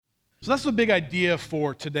So that's the big idea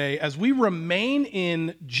for today. As we remain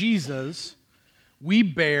in Jesus, we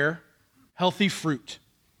bear healthy fruit.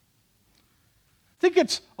 I think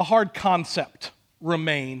it's a hard concept,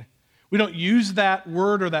 remain. We don't use that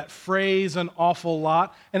word or that phrase an awful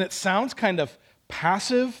lot, and it sounds kind of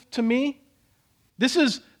passive to me. This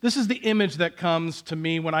is the image that comes to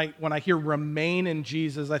me when I hear remain in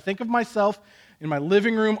Jesus. I think of myself in my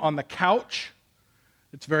living room on the couch.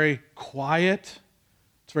 It's very quiet.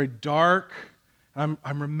 It's very dark. I'm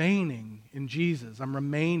remaining in Jesus. I'm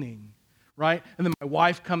remaining, right? And then my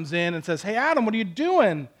wife comes in and says, "Hey, Adam, what are you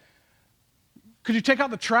doing? Could you take out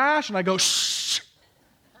the trash?" And I go, "Shh.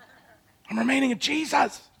 I'm remaining in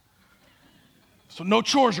Jesus. So no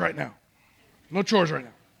chores right now. No chores right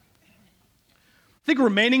now." I think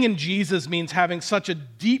remaining in Jesus means having such a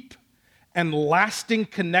deep and lasting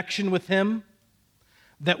connection with Him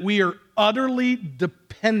that we are utterly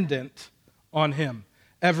dependent on Him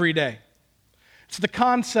every day. It's the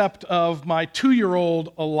concept of my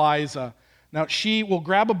 2-year-old Eliza. Now, she will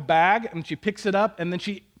grab a bag and she picks it up and then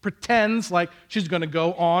she pretends like she's going to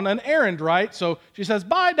go on an errand, right? So she says,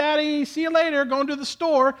 "Bye, Daddy. See you later. Going to the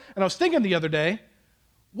store." And I was thinking the other day,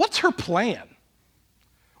 what's her plan?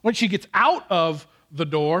 When she gets out of the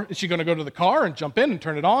door, is she going to go to the car and jump in and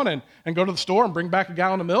turn it on and go to the store and bring back a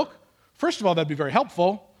gallon of milk? First of all, that'd be very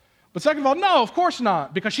helpful. But second of all, no, of course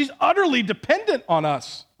not, because she's utterly dependent on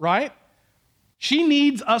us, right? She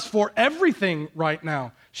needs us for everything right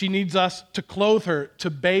now. She needs us to clothe her, to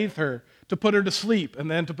bathe her, to put her to sleep, and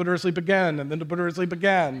then to put her to sleep again, and then to put her to sleep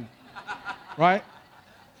again, right?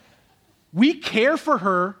 We care for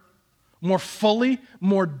her more fully,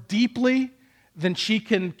 more deeply than she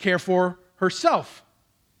can care for herself.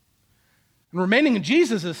 And remaining in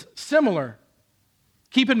Jesus is similar.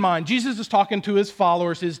 Keep in mind, Jesus is talking to his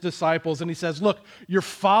followers, his disciples, and he says, "Look, you're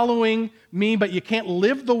following me, but you can't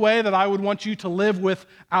live the way that I would want you to live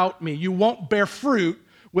without me. You won't bear fruit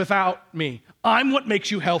without me. I'm what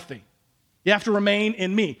makes you healthy. You have to remain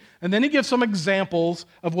in me." And then he gives some examples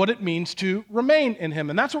of what it means to remain in him.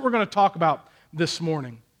 And that's what we're going to talk about this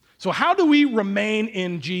morning. So how do we remain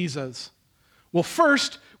in Jesus? Well,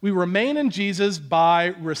 first, we remain in Jesus by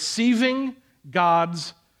receiving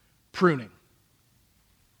God's pruning.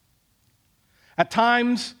 At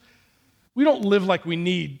times, we don't live like we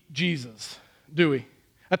need Jesus, do we?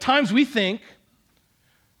 At times we think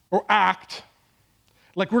or act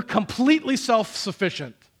like we're completely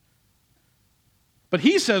self-sufficient. But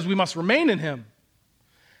he says we must remain in him.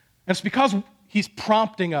 And it's because he's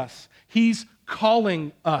prompting us. He's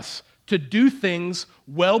calling us to do things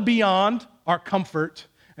well beyond our comfort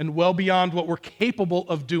and well beyond what we're capable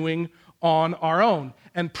of doing on our own.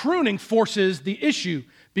 And pruning forces the issue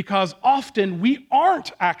because often we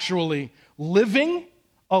aren't actually living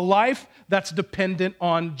a life that's dependent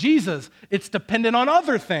on Jesus. It's dependent on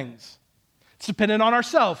other things. It's dependent on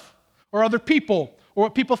ourselves or other people or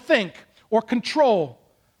what people think or control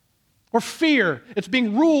or fear. It's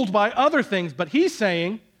being ruled by other things. But he's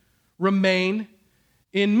saying, remain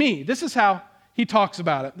in me. This is how he talks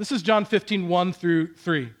about it. This is John 15,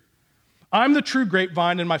 1-3. "I'm the true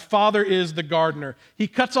grapevine, and my Father is the gardener. He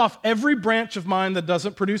cuts off every branch of mine that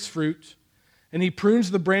doesn't produce fruit, and he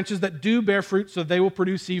prunes the branches that do bear fruit so they will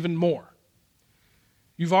produce even more.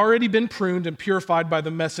 You've already been pruned and purified by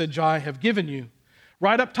the message I have given you."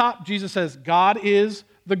 Right up top, Jesus says, God is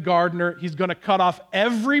the gardener. He's going to cut off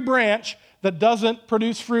every branch that doesn't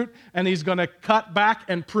produce fruit, and he's going to cut back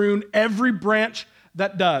and prune every branch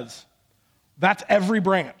that does. That's every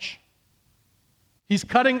branch. He's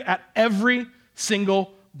cutting at every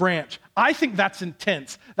single branch. I think that's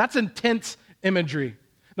intense. That's intense imagery.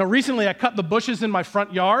 Now, recently I cut the bushes in my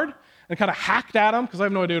front yard and kind of hacked at them, because I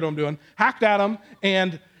have no idea what I'm doing, hacked at them,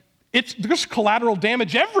 and there's collateral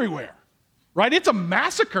damage everywhere, right? It's a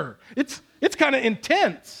massacre. It's kind of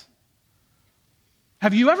intense.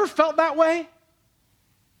 Have you ever felt that way?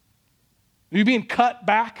 Are you being cut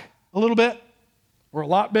back a little bit or a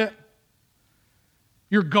lot bit?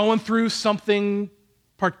 You're going through something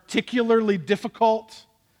particularly difficult,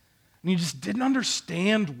 and you just didn't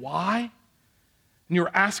understand why, and you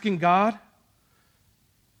were asking God.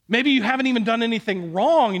 Maybe you haven't even done anything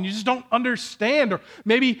wrong, and you just don't understand, or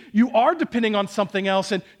maybe you are depending on something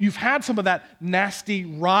else, and you've had some of that nasty,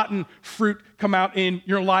 rotten fruit come out in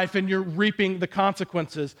your life, and you're reaping the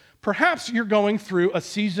consequences. Perhaps you're going through a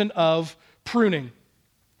season of pruning.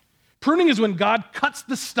 Pruning is when God cuts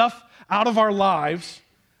the stuff out of our lives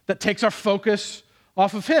that takes our focus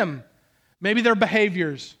off of him. Maybe they're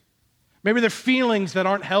behaviors. Maybe they're feelings that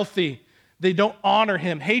aren't healthy. They don't honor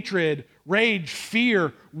him. Hatred, rage,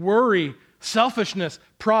 fear, worry, selfishness,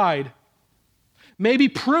 pride. Maybe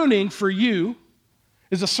pruning for you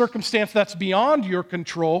is a circumstance that's beyond your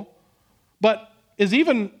control, but is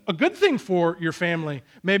even a good thing for your family.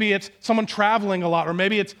 Maybe it's someone traveling a lot, or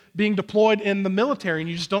maybe it's being deployed in the military and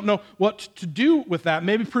you just don't know what to do with that.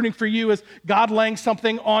 Maybe pruning for you is God laying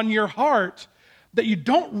something on your heart that you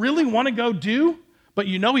don't really want to go do, but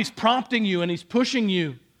you know He's prompting you and He's pushing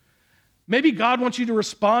you. Maybe God wants you to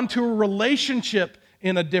respond to a relationship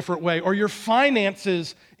in a different way, or your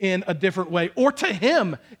finances in a different way, or to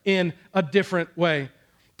Him in a different way.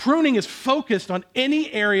 Pruning is focused on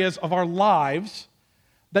any areas of our lives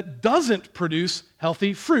that doesn't produce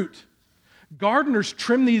healthy fruit. Gardeners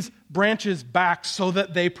trim these branches back so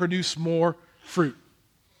that they produce more fruit.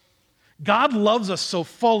 God loves us so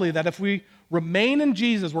fully that if we remain in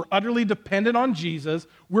Jesus, we're utterly dependent on Jesus,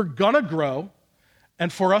 we're gonna grow,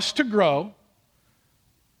 and for us to grow,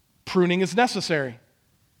 pruning is necessary.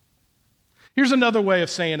 Here's another way of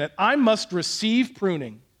saying it. I must receive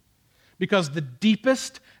pruning because the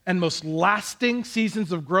deepest and most lasting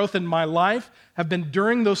seasons of growth in my life have been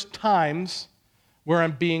during those times where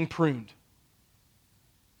I'm being pruned.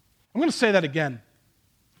 I'm going to say that again.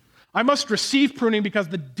 I must receive pruning because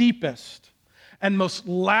the deepest and most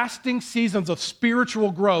lasting seasons of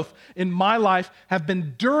spiritual growth in my life have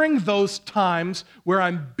been during those times where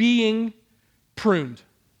I'm being pruned.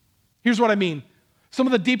 Here's what I mean. Some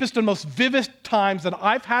of the deepest and most vivid times that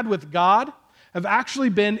I've had with God have actually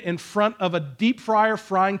been in front of a deep fryer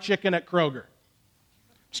frying chicken at Kroger.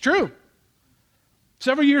 It's true.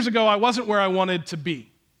 Several years ago, I wasn't where I wanted to be.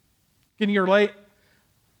 Getting here late.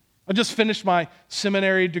 I just finished my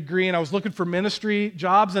seminary degree and I was looking for ministry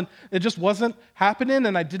jobs and it just wasn't happening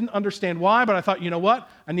and I didn't understand why, but I thought, you know what?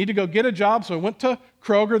 I need to go get a job. So I went to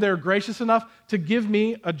Kroger. They were gracious enough to give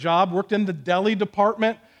me a job. Worked in the deli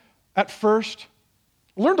department at first.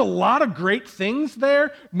 Learned a lot of great things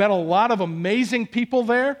there, met a lot of amazing people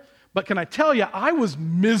there, but can I tell you, I was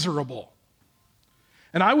miserable.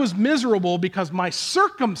 And I was miserable because my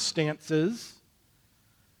circumstances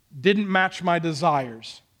didn't match my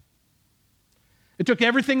desires. It took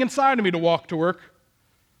everything inside of me to walk to work.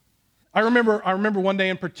 I remember one day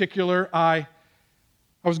in particular, I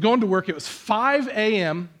was going to work. It was 5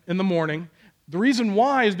 a.m. in the morning. The reason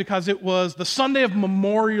why is because it was the Sunday of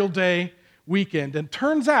Memorial Day weekend. And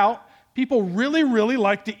turns out people really, really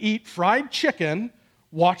like to eat fried chicken,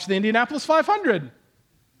 watch the Indianapolis 500.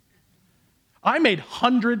 I made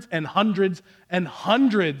hundreds and hundreds and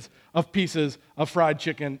hundreds of pieces of fried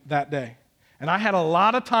chicken that day. And I had a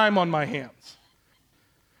lot of time on my hands.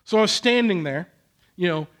 So I was standing there,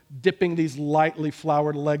 dipping these lightly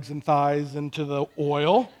floured legs and thighs into the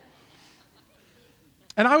oil.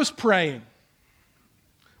 And I was praying.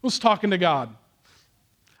 I was talking to God.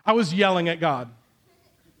 I was yelling at God.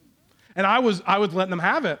 And I was letting them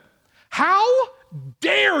have it. How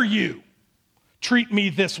dare you treat me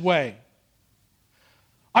this way?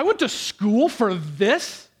 I went to school for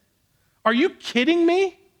this? Are you kidding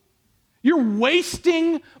me? You're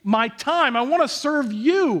wasting my time. I want to serve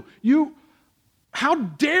you. How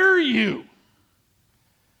dare you?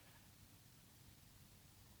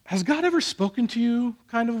 Has God ever spoken to you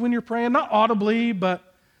kind of when you're praying? Not audibly,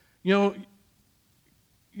 but,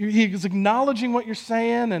 He's acknowledging what you're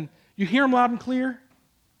saying, and you hear Him loud and clear.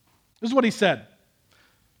 This is what He said.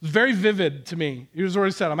 It was very vivid to me. Here's what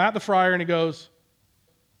He said. I'm at the fryer, and He goes,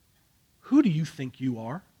 "Who do you think you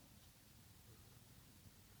are?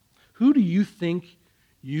 Who do you think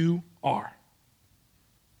you are?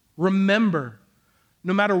 Remember,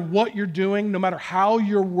 no matter what you're doing, no matter how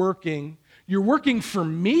you're working for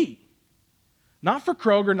me, not for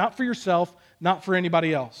Kroger, not for yourself, not for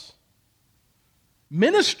anybody else.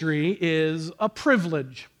 Ministry is a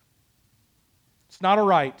privilege. It's not a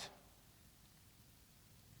right.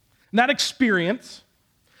 And that experience,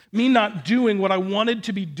 me not doing what I wanted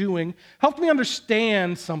to be doing, helped me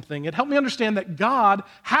understand something. It helped me understand that God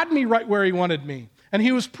had me right where He wanted me, and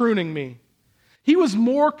He was pruning me. He was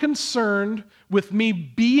more concerned with me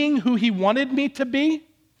being who He wanted me to be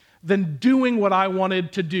than doing what I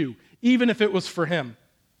wanted to do, even if it was for Him.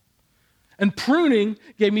 And pruning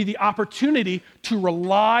gave me the opportunity to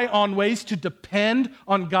rely on ways, to depend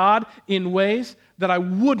on God in ways that I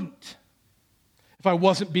wouldn't if I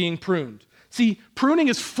wasn't being pruned. See, pruning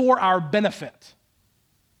is for our benefit.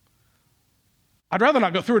 I'd rather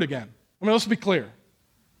not go through it again. Let's be clear.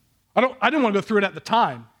 I didn't want to go through it at the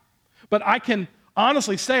time, but I can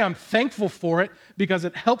honestly say I'm thankful for it because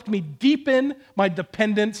it helped me deepen my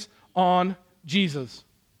dependence on Jesus.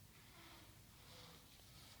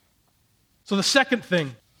 So the second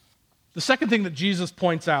thing that Jesus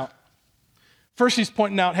points out First, he's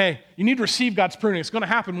pointing out, hey, you need to receive God's pruning. It's going to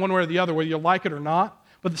happen one way or the other, whether you like it or not.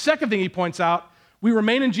 But the second thing he points out, we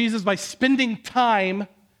remain in Jesus by spending time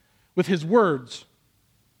with his words.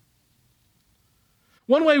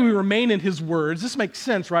 One way we remain in his words, this makes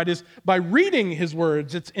sense, right, is by reading his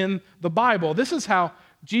words. It's in the Bible. This is how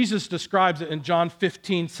Jesus describes it in John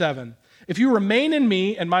 15:7. If you remain in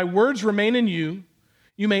me and my words remain in you,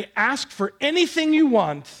 you may ask for anything you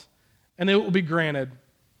want and it will be granted.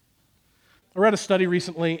 I read a study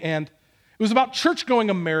recently and it was about church-going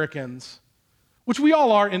Americans, which we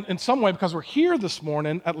all are in some way because we're here this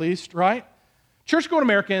morning at least, right? Church-going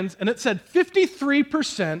Americans, and it said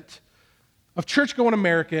 53% of church-going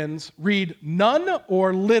Americans read none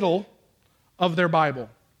or little of their Bible,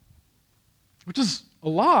 which is a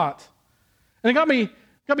lot. And it got me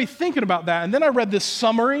thinking about that. And then I read this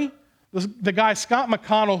summary. The guy, Scott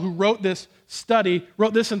McConnell, who wrote this study,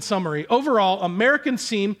 wrote this in summary. Overall, Americans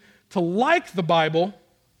seem to like the Bible,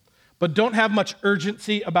 but don't have much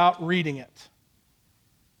urgency about reading it.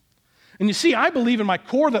 And you see, I believe in my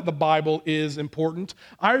core that the Bible is important.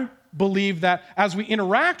 I believe that as we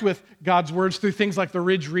interact with God's words through things like the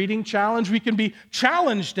Ridge Reading Challenge, we can be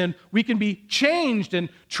challenged and we can be changed and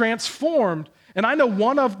transformed. And I know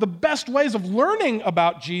one of the best ways of learning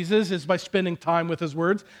about Jesus is by spending time with his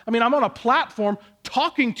words. I mean, I'm on a platform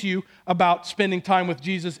talking to you about spending time with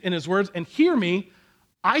Jesus in his words, and hear me,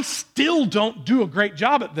 I still don't do a great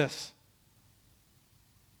job at this.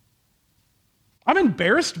 I'm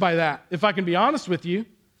embarrassed by that, if I can be honest with you.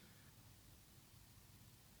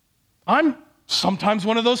 I'm sometimes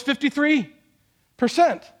one of those 53%.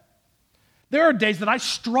 There are days that I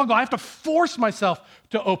struggle. I have to force myself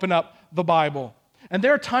to open up the Bible. And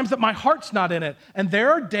there are times that my heart's not in it. And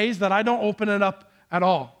there are days that I don't open it up at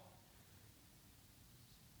all.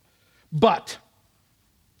 But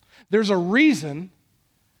there's a reason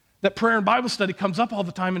that prayer and Bible study comes up all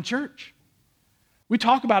the time in church. We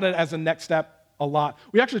talk about it as a next step a lot.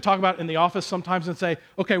 We actually talk about it in the office sometimes and say,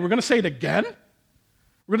 okay, we're going to say it again?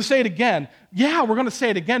 We're going to say it again. Yeah, we're going to say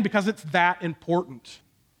it again because it's that important.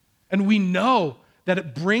 And we know that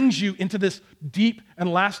it brings you into this deep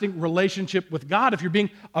and lasting relationship with God if you're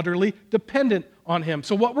being utterly dependent on him.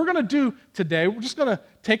 So what we're going to do today, we're just going to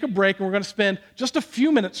take a break and we're going to spend just a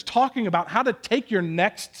few minutes talking about how to take your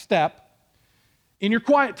next step in your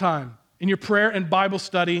quiet time, in your prayer and Bible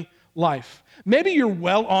study life. Maybe you're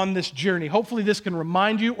well on this journey. Hopefully this can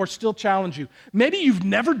remind you or still challenge you. Maybe you've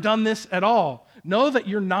never done this at all. Know that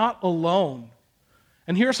you're not alone.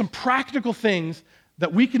 And here are some practical things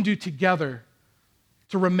that we can do together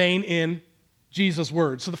to remain in Jesus'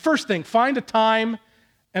 word. So the first thing, find a time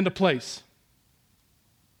and a place.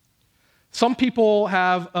 Some people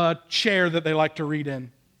have a chair that they like to read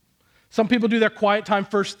in. Some people do their quiet time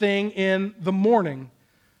first thing in the morning.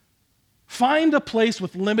 Find a place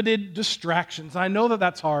with limited distractions. I know that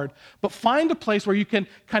that's hard, but find a place where you can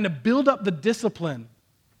kind of build up the discipline.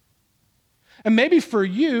 And maybe for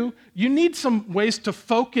you, you need some ways to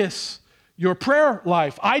focus your prayer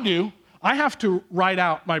life. I do. I have to write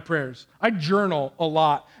out my prayers. I journal a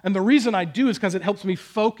lot. And the reason I do is because it helps me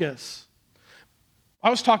focus. I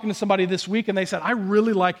was talking to somebody this week and they said, I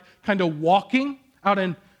really like kind of walking out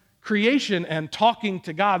in creation and talking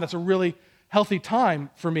to God. That's a really healthy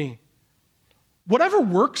time for me. Whatever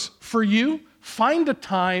works for you, find a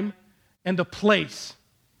time and a place.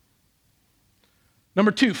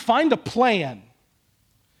 Number 2, find a plan.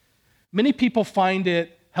 Many people find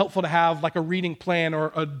it helpful to have like a reading plan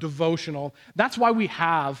or a devotional. That's why we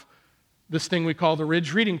have this thing we call the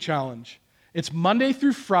Ridge Reading Challenge. It's Monday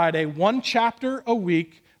through Friday, 1 chapter a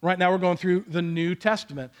week. Right now we're going through the New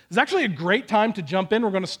Testament. It's actually a great time to jump in.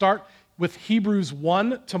 We're going to start with Hebrews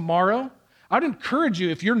 1 tomorrow. I'd encourage you,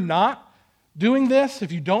 if you're not doing this,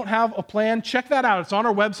 if you don't have a plan, check that out. It's on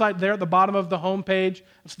our website there at the bottom of the homepage.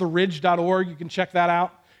 It's theridge.org. You can check that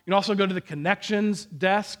out. You can also go to the Connections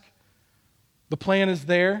desk. The plan is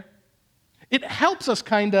there. It helps us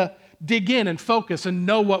kind of dig in and focus and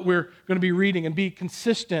know what we're going to be reading and be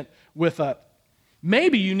consistent with it.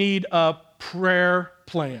 Maybe you need a prayer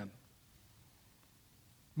plan.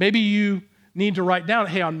 Maybe you need to write down,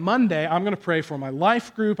 hey, on Monday, I'm going to pray for my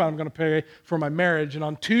life group, I'm going to pray for my marriage, and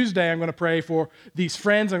on Tuesday, I'm going to pray for these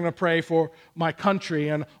friends, I'm going to pray for my country,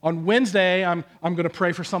 and on Wednesday, I'm going to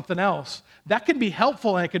pray for something else. That can be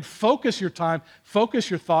helpful, and it can focus your time, focus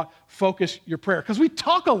your thought, focus your prayer. Because we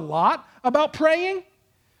talk a lot about praying.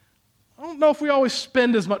 I don't know if we always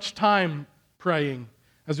spend as much time praying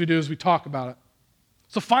as we do as we talk about it.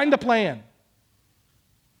 So find a plan.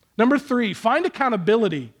 Number 3, find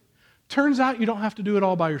accountability. Turns out you don't have to do it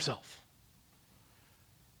all by yourself.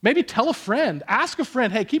 Maybe tell a friend, ask a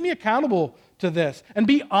friend, hey, keep me accountable to this. And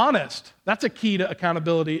be honest. That's a key to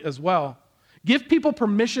accountability as well. Give people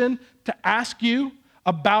permission to ask you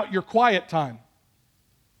about your quiet time.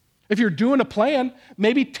 If you're doing a plan,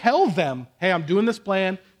 maybe tell them, hey, I'm doing this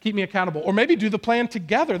plan, keep me accountable. Or maybe do the plan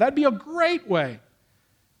together. That'd be a great way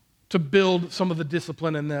to build some of the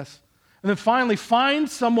discipline in this. And then finally, find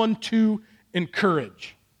someone to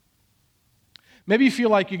encourage. Maybe you feel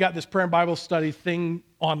like you got this prayer and Bible study thing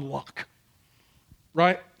on lock,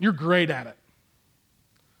 right? You're great at it.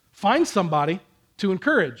 Find somebody to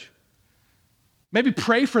encourage. Maybe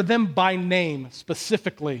pray for them by name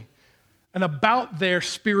specifically and about their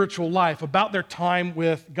spiritual life, about their time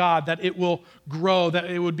with God, that it will grow, that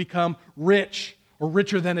it would become rich or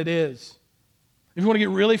richer than it is. If you want to get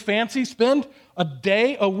really fancy, spend a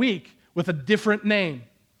day a week with a different name.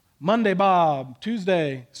 Monday, Bob.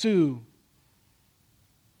 Tuesday, Sue.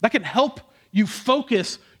 That can help you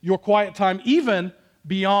focus your quiet time even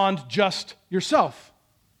beyond just yourself.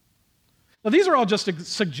 Now, these are all just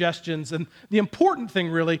suggestions, and the important thing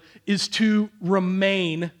really is to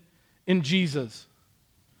remain in Jesus.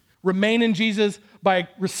 Remain in Jesus by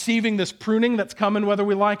receiving this pruning that's coming whether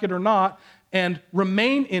we like it or not, and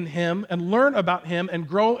remain in Him and learn about Him and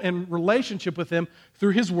grow in relationship with Him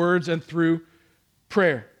through His words and through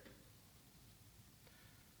prayer.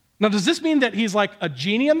 Now, does this mean that He's like a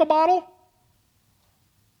genie in the bottle?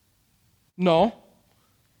 No.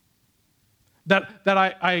 That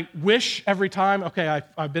I wish every time, okay,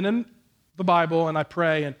 I've been in the Bible and I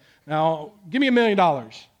pray and now give me $1 million.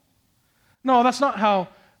 No, that's not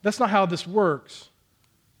how this works.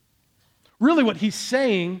 Really what He's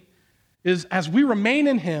saying is as we remain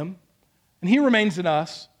in Him and He remains in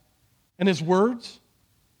us and His words,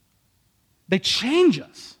 they change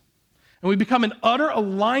us. And we become in utter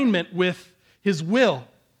alignment with His will.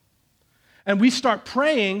 And we start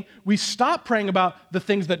praying, we stop praying about the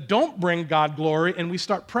things that don't bring God glory, and we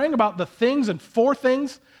start praying about the things and for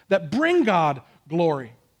things that bring God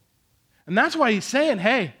glory. And that's why He's saying,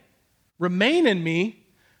 hey, remain in me,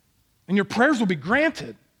 and your prayers will be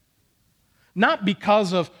granted. Not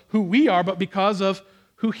because of who we are, but because of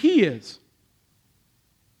who He is.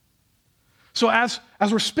 So as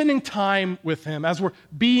we're spending time with Him, as we're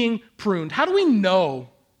being pruned, how do we know?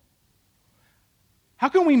 How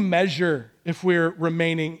can we measure if we're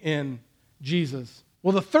remaining in Jesus?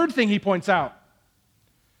 Well, the third thing He points out,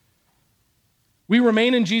 we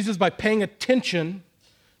remain in Jesus by paying attention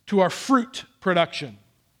to our fruit production.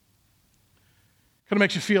 Kind of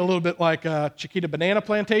makes you feel a little bit like a Chiquita banana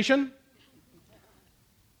plantation.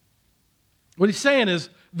 What he's saying is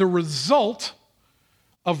the result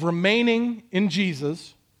of remaining in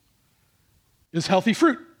Jesus is healthy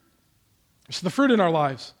fruit. It's the fruit in our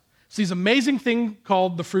lives. It's these amazing thing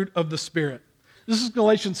called the fruit of the Spirit. This is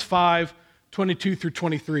Galatians 5:22 through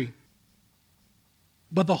 23.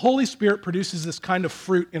 But the Holy Spirit produces this kind of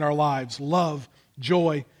fruit in our lives: love,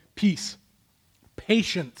 joy, peace,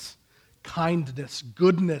 patience, kindness,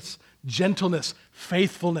 goodness, gentleness,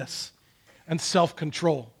 faithfulness, and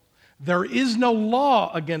self-control. There is no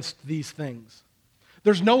law against these things.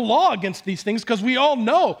 There's no law against these things because we all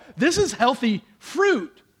know this is healthy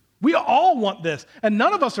fruit. We all want this. And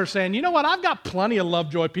none of us are saying, you know what, I've got plenty of love,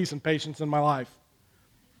 joy, peace, and patience in my life.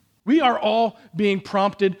 We are all being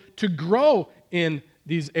prompted to grow in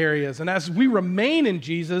these areas. And as we remain in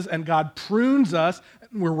Jesus and God prunes us,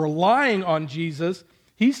 and we're relying on Jesus,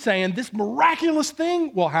 He's saying this miraculous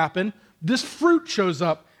thing will happen. This fruit shows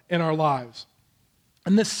up in our lives.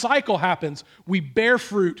 And this cycle happens. We bear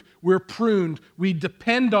fruit, we're pruned. We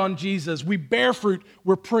depend on Jesus. We bear fruit,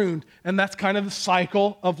 we're pruned. And that's kind of the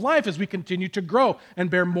cycle of life as we continue to grow and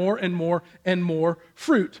bear more and more and more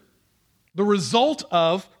fruit. The result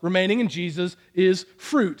of remaining in Jesus is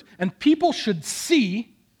fruit. And people should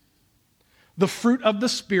see the fruit of the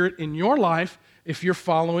Spirit in your life if you're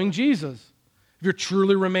following Jesus, if you're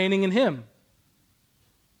truly remaining in Him.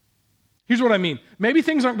 Here's what I mean. Maybe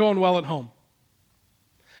things aren't going well at home.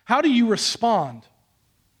 How do you respond?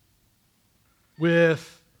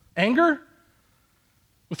 With anger?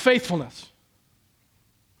 With faithfulness?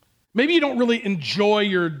 Maybe you don't really enjoy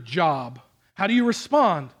your job. How do you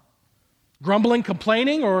respond? Grumbling,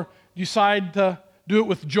 complaining, or decide to do it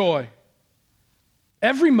with joy?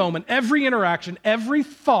 Every moment, every interaction, every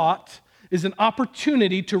thought is an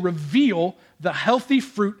opportunity to reveal the healthy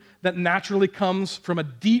fruit that naturally comes from a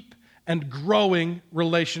deep and growing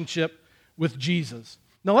relationship with Jesus.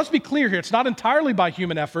 Now, let's be clear here. It's not entirely by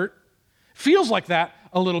human effort. Feels like that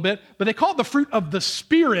a little bit, but they call it the fruit of the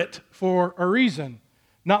Spirit for a reason,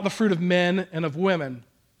 not the fruit of men and of women.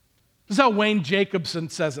 This is how Wayne Jacobson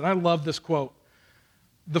says it. I love this quote.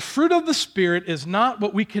 The fruit of the Spirit is not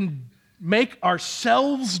what we can make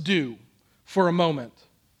ourselves do for a moment,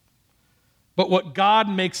 but what God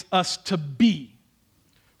makes us to be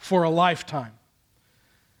for a lifetime.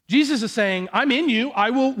 Jesus is saying, I'm in you, I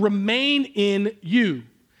will remain in you.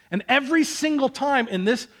 And every single time in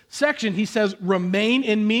this section, he says, remain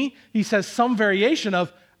in me. He says some variation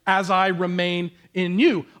of, as I remain in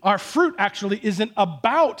you. Our fruit actually isn't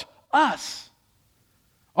about us.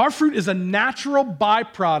 Our fruit is a natural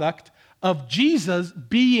byproduct of Jesus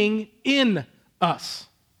being in us.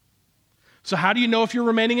 So how do you know if you're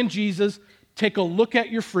remaining in Jesus? Take a look at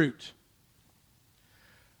your fruit.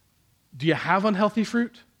 Do you have unhealthy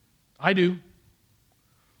fruit? I do.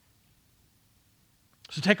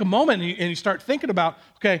 So take a moment and you start thinking about,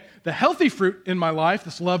 okay, the healthy fruit in my life,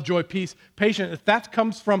 this love, joy, peace, patience, if that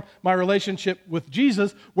comes from my relationship with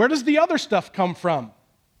Jesus, where does the other stuff come from?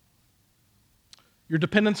 Your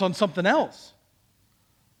dependence on something else.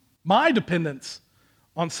 My dependence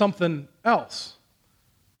on something else.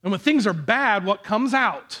 And when things are bad, what comes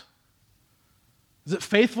out? Is it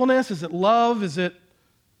faithfulness? Is it love? Is it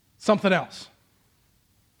something else?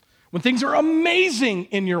 When things are amazing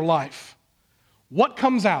in your life, what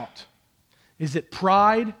comes out? Is it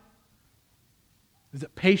pride? Is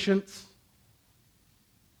it patience?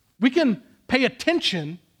 We can pay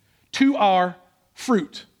attention to our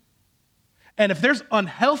fruit. And if there's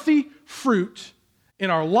unhealthy fruit in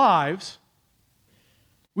our lives,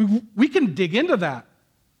 we can dig into that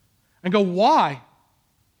and go, why?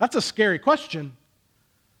 That's a scary question.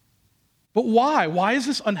 But why? Why is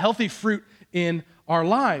this unhealthy fruit in our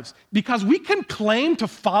lives? Because we can claim to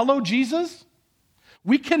follow Jesus.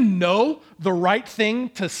 We can know the right thing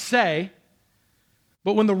to say,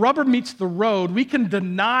 but when the rubber meets the road, we can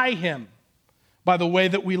deny him by the way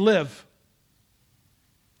that we live.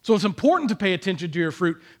 So it's important to pay attention to your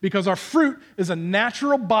fruit because our fruit is a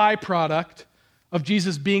natural byproduct of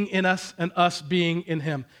Jesus being in us and us being in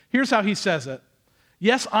him. Here's how he says it.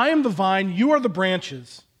 Yes, I am the vine, you are the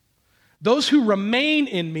branches. Those who remain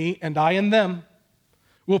in me and I in them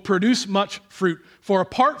will produce much fruit. For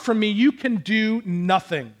apart from me, you can do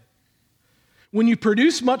nothing. When you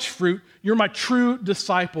produce much fruit, you're my true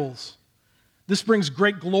disciples. This brings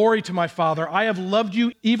great glory to my Father. I have loved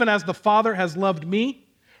you even as the Father has loved me.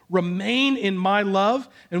 Remain in my love,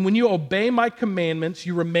 and when you obey my commandments,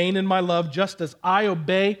 you remain in my love, just as I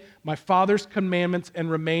obey my Father's commandments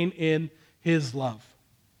and remain in his love.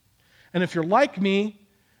 And if you're like me,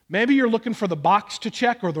 maybe you're looking for the box to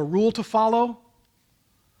check or the rule to follow,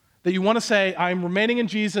 that you want to say, I'm remaining in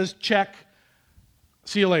Jesus, check,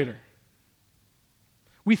 see you later.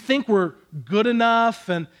 We think we're good enough,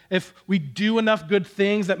 and if we do enough good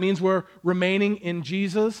things, that means we're remaining in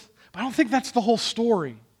Jesus. But I don't think that's the whole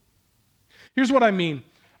story. Here's what I mean.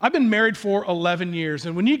 I've been married for 11 years,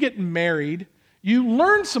 and when you get married, you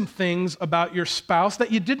learn some things about your spouse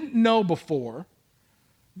that you didn't know before.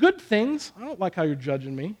 Good things. I don't like how you're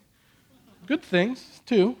judging me. Good things,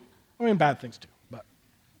 too. I mean, bad things, too. But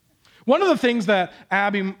one of the things that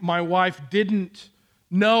Abby, my wife, didn't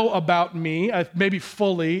know about me, maybe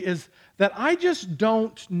fully, is that I just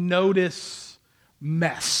don't notice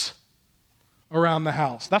mess around the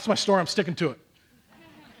house. That's my story. I'm sticking to it.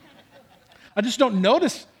 I just don't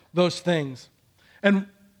notice those things. And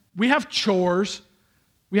we have chores.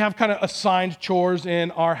 We have kind of assigned chores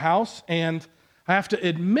in our house, and I have to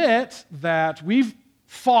admit that we've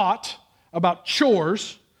fought about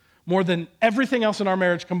chores more than everything else in our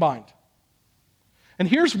marriage combined. And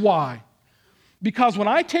here's why. Because when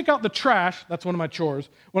I take out the trash, that's one of my chores,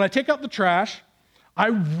 when I take out the trash, I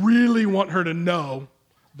really want her to know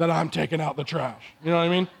that I'm taking out the trash. You know what I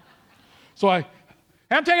mean? So I'm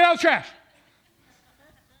taking out the trash.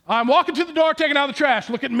 I'm walking to the door, taking out the trash.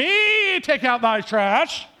 Look at me, take out thy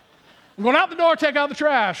trash. I'm going out the door, take out the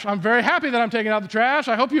trash. I'm very happy that I'm taking out the trash.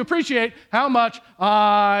 I hope you appreciate how much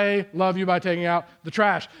I love you by taking out the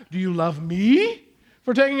trash. Do you love me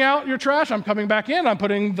for taking out your trash? I'm coming back in. I'm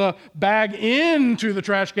putting the bag into the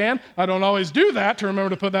trash can. I don't always do that to remember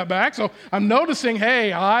to put that back. So I'm noticing,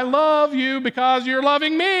 hey, I love you because you're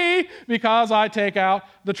loving me because I take out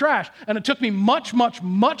the trash. And it took me much, much,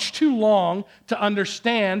 much too long to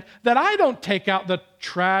understand that I don't take out the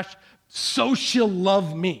trash so she'll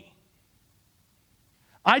love me.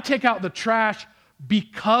 I take out the trash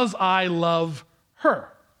because I love her.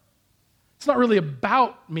 It's not really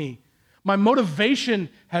about me. My motivation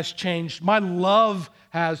has changed. My love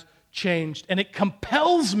has changed. And it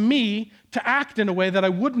compels me to act in a way that I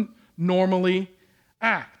wouldn't normally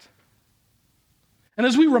act. And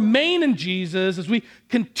as we remain in Jesus, as we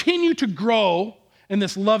continue to grow in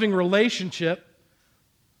this loving relationship,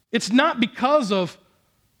 it's not because of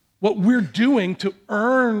what we're doing to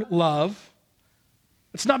earn love.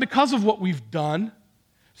 It's not because of what we've done.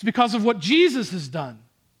 It's because of what Jesus has done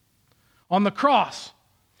on the cross.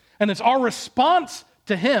 And it's our response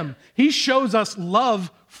to him. He shows us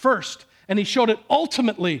love first, and he showed it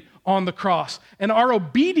ultimately on the cross. And our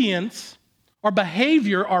obedience, our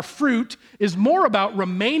behavior, our fruit is more about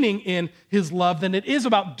remaining in his love than it is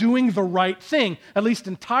about doing the right thing, at least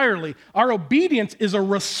entirely. Our obedience is a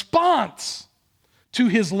response to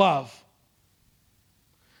his love.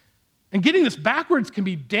 And getting this backwards can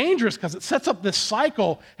be dangerous because it sets up this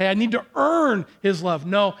cycle. Hey, I need to earn his love.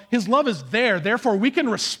 No, his love is there. Therefore, we can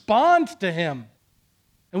respond to him.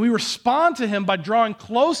 And we respond to him by drawing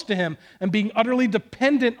close to him and being utterly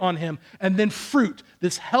dependent on him. And then fruit,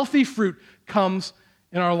 this healthy fruit, comes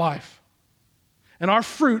in our life. And our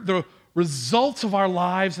fruit, the results of our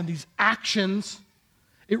lives and these actions,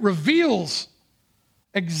 it reveals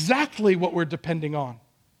exactly what we're depending on.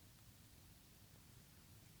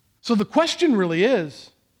 So the question really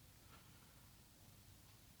is,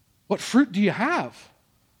 what fruit do you have?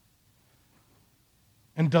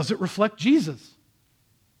 And does it reflect Jesus?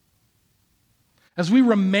 As we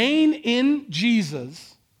remain in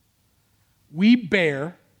Jesus, we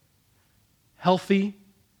bear healthy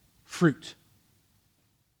fruit.